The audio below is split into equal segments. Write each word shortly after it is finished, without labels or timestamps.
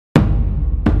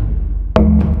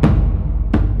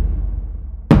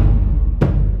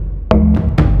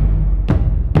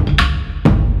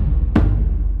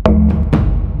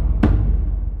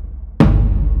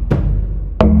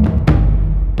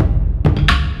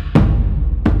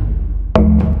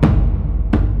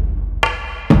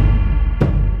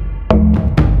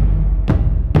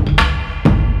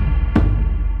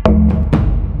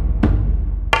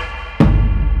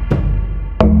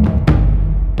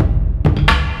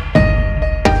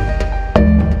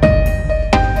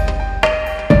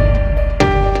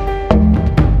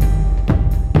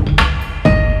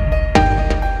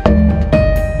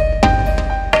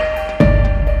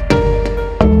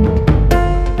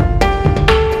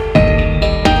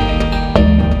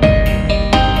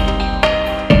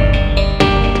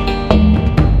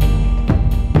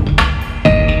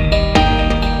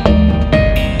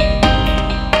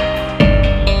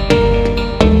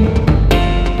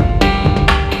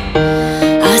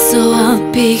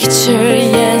picture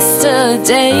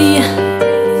yesterday.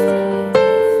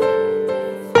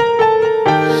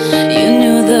 You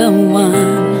knew the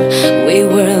one, we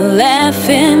were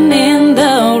laughing in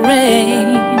the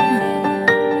rain.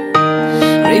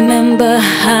 Remember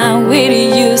how it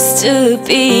used to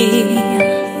be.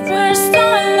 First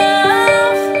our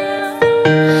love.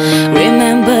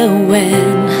 Remember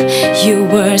when you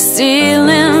were still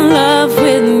in love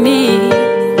with me,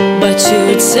 but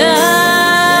you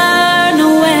turn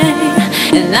away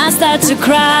and I start to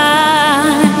cry.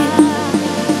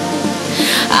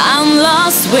 I'm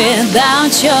lost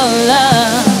without your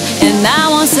love and I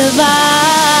won't survive.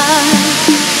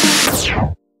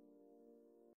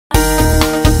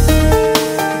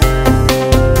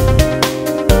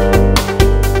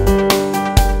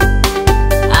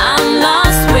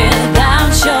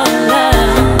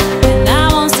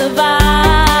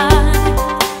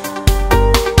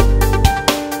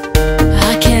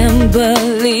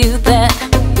 Believe that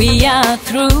we are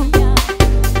through.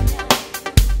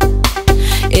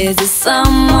 Is it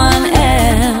someone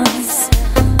else?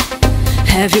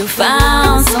 Have you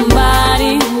found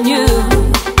somebody new?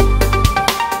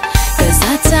 'Cause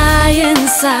I die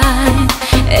inside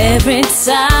every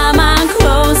time I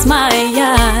close my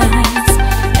eyes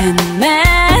and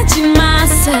imagine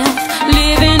myself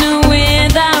living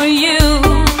without you.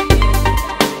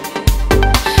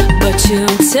 But you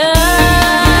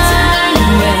turn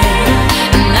away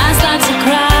and I start to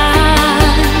cry.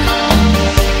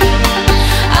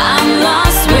 I'm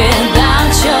lost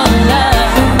without your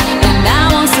love and I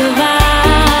won't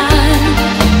survive.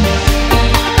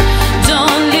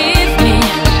 Don't leave me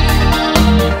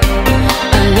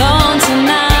alone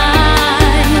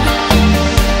tonight.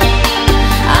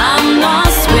 I'm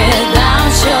lost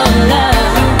without your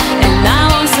love and I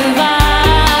won't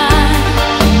survive.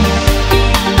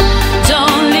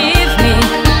 Don't leave me,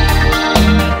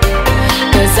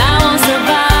 'cause I won't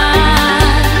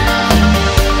survive.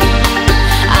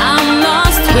 I'm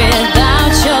lost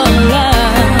without your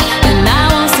love and I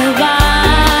won't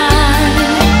survive.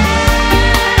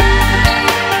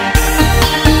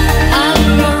 I'm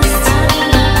lost.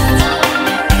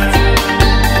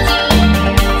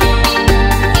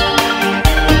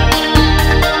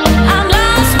 I'm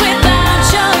lost without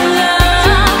your love.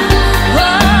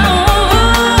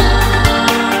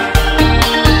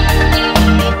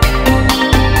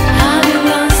 I'll be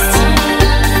lost.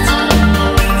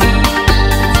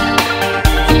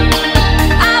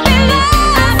 I'll be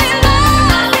lost.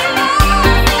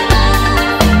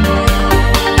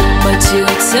 But you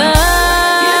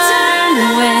turn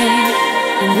away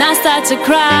and I start to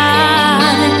cry.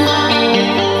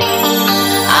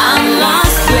 I'm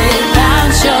lost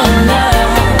without your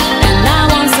love and I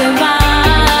won't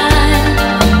survive.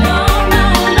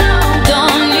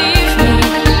 Don't leave me,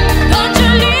 don't you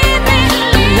leave me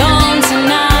alone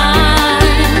tonight.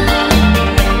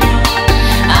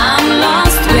 I'm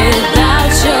lost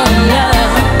without your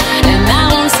love and I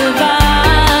won't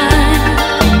survive.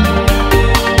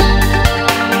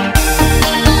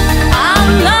 I'm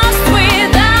lost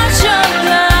without your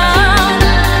love.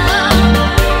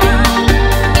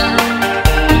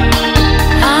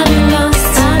 I'll be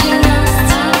lost.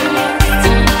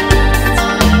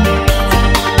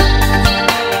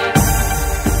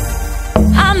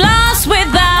 I'm lost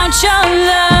without your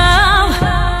love.